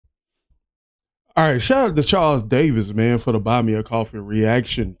All right, shout out to Charles Davis, man, for the buy me a coffee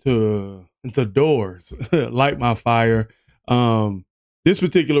reaction to Doors, Light My Fire. Um, this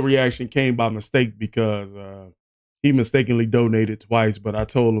particular reaction came by mistake because he mistakenly donated twice, but I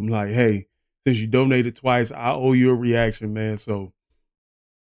told him like, hey, since you donated twice, I owe you a reaction, man. So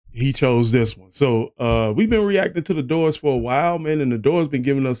he chose this one. So we've been reacting to the Doors for a while, man, and the Doors been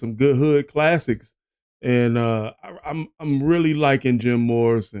giving us some good hood classics. And I'm really liking Jim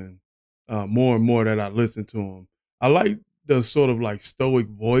Morrison more and more that I listen to him. I like the sort of like stoic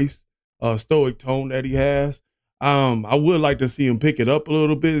voice, stoic tone that he has. I would like to see him pick it up a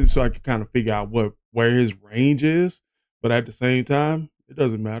little bit so I can kind of figure out where his range is. But at the same time, it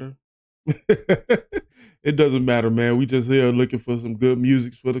doesn't matter. It doesn't matter, man. We just here looking for some good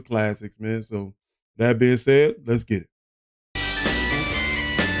music for the classics, man. So that being said, let's get it.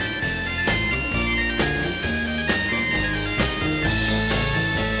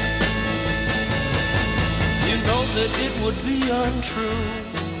 You know that it would be untrue.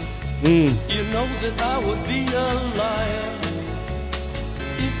 You know that I would be a liar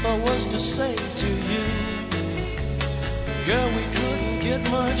if I was to say to you, girl, we couldn't get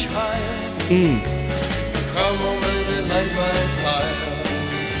much higher. Come on, baby, light my fire.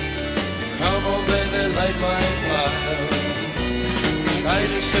 Come on, baby, light my fire. Try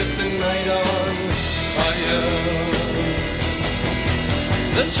to set the night on fire.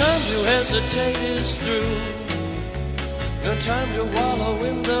 The time to hesitate is through. No time to wallow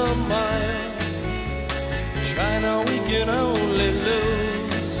in the mire. Try now, we can only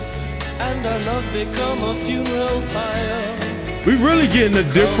lose, and our love become a funeral pyre. We really getting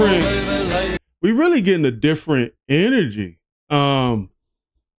a different. We really getting a different energy. You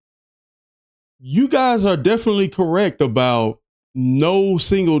guys are definitely correct about no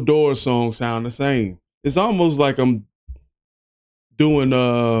single Door song sound the same. It's almost like I'm doing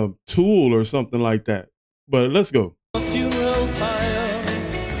a Tool or something like that. But let's go. A funeral pyre.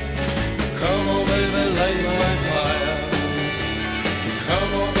 Come on, baby, light my fire.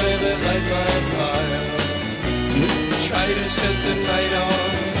 Come on, baby, light my fire. Try to set the night on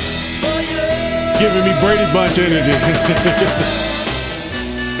fire. Giving me Brady Bunch energy.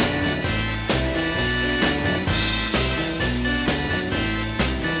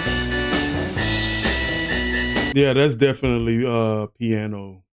 Yeah, that's definitely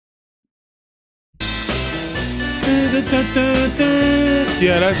piano.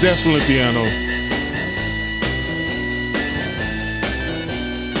 Yeah, that's definitely piano.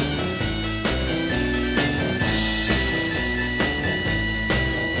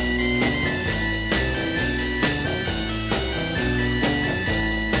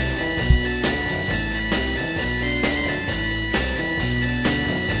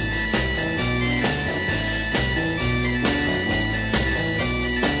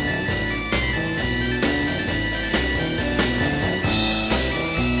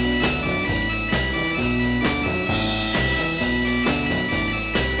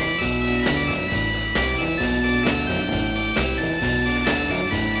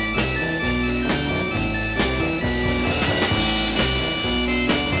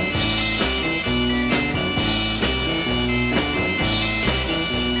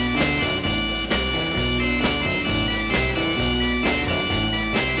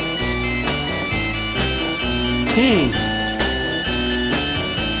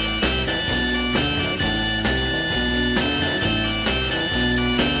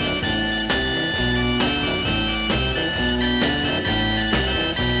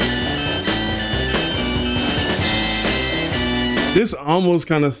 This almost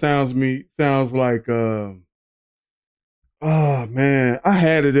kind of sounds like oh man, I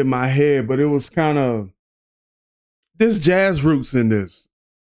had it in my head, but it was kind of there's jazz roots in this.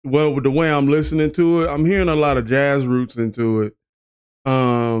 Well, with the way I'm listening to it, I'm hearing a lot of jazz roots into it.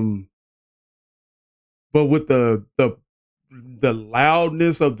 But with the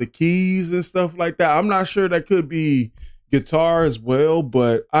loudness of the keys and stuff like that, I'm not sure that could be guitar as well,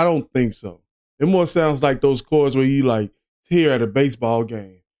 but I don't think so. It more sounds like those chords where you like hear at a baseball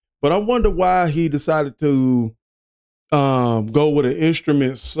game. But I wonder why he decided to go with an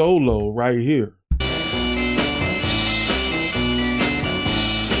instrument solo right here.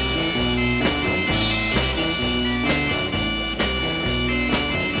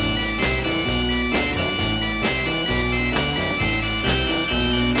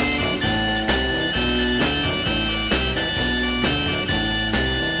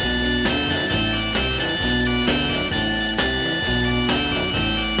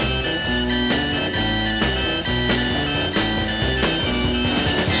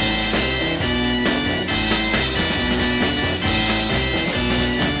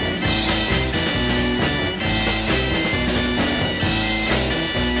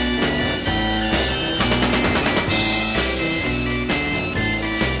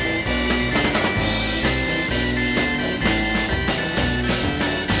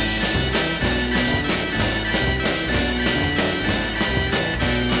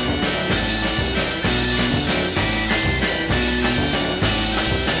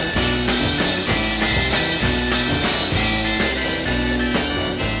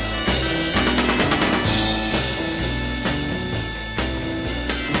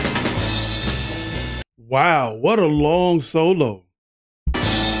 Wow, what a long solo.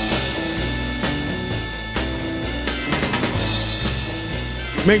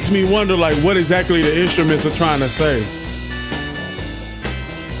 Makes me wonder like what exactly the instruments are trying to say.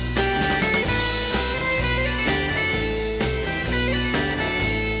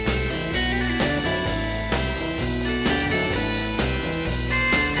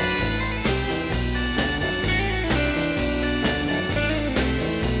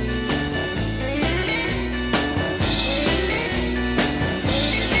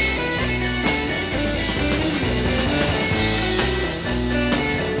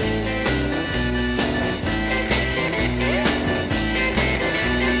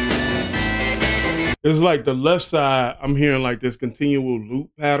 It's like the left side, I'm hearing like this continual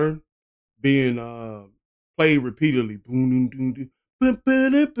loop pattern being played repeatedly.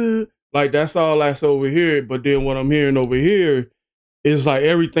 Like that's all that's over here. But then what I'm hearing over here is like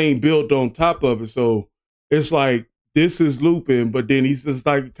everything built on top of it. So it's like this is looping, but then he's just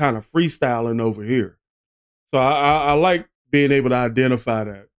like kind of freestyling over here. So I like being able to identify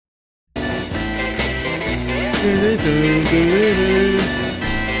that.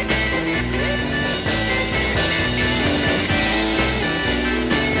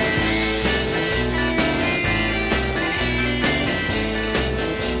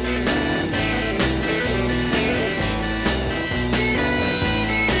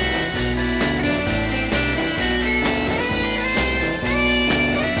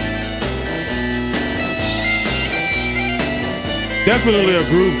 Definitely a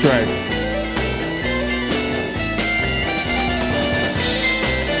groove track.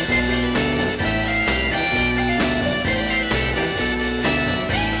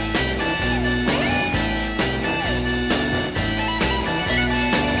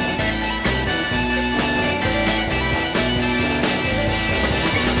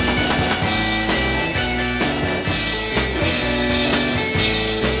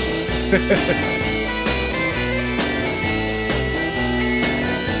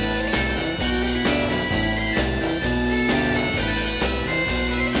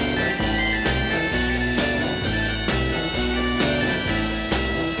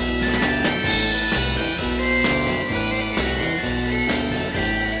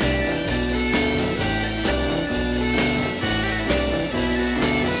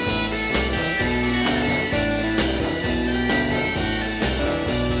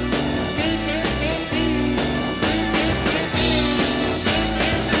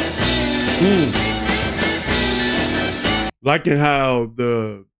 Liking how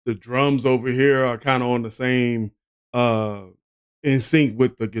the drums over here are kind of on the same in sync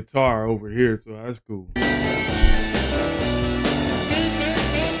with the guitar over here, so that's cool.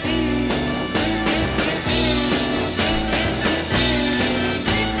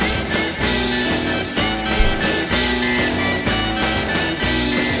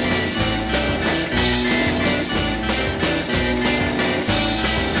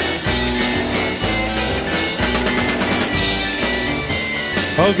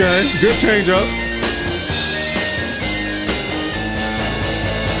 Okay, good change up.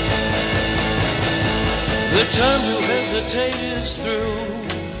 The time to hesitate is through.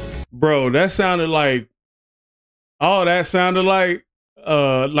 Bro, that sounded like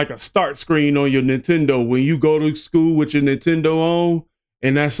a start screen on your Nintendo when you go to school with your Nintendo on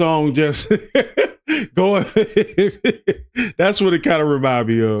and that song just going. That's what it kind of reminded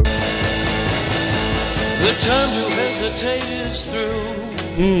me of. The time to hesitate is through.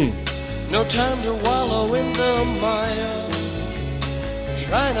 No time to wallow in the mire.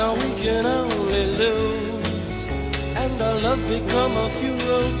 Try now, we can only lose, and our love become a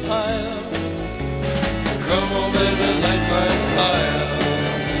funeral pyre. Come on, baby, light my fire.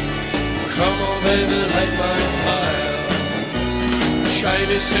 Come on, baby, light my fire. Try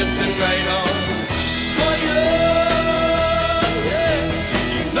to set the night on fire.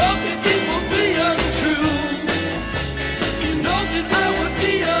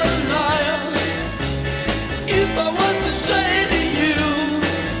 Say to you,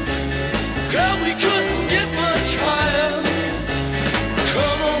 girl, we couldn't get much higher.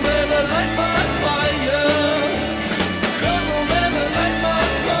 Come on, baby, light my fire. Come on, baby, light my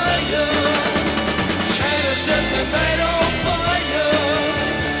fire. Try to set the night on fire.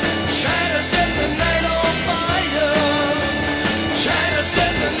 Try to set the night on fire. Try to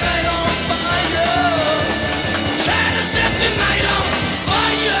set the night on fire. Try to set the night on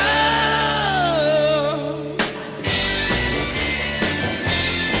fire.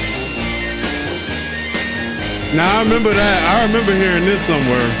 Now I remember that. I remember hearing this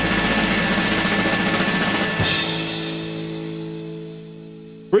somewhere.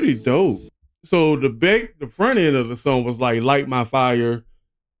 Pretty dope. So the front end of the song was like "Light My Fire,"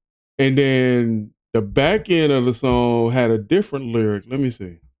 and then the back end of the song had a different lyric. Let me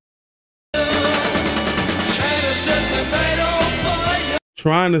see.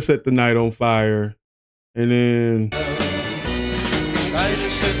 Trying to set the night on fire, and then try to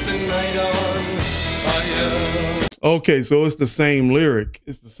set the night on fire. Okay, so it's the same lyric.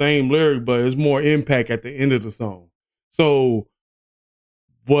 It's the same lyric, but it's more impact at the end of the song. So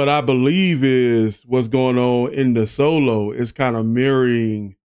what I believe is what's going on in the solo is kind of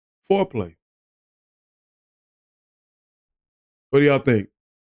mirroring Foreplay. What do y'all think?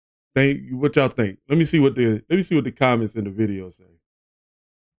 What y'all think? Let me see what the comments in the video say.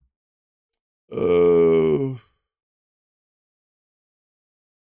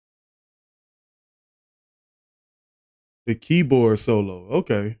 The keyboard solo.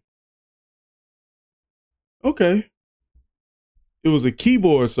 Okay. It was a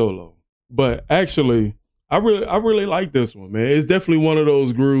keyboard solo, but actually, I really like this one, man. It's definitely one of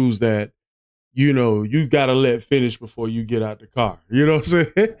those grooves that you gotta let finish before you get out the car. You know what I'm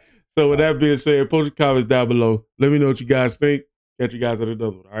saying? So with that being said, post your comments down below. Let me know what you guys think. Catch you guys at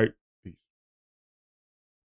another one. All right.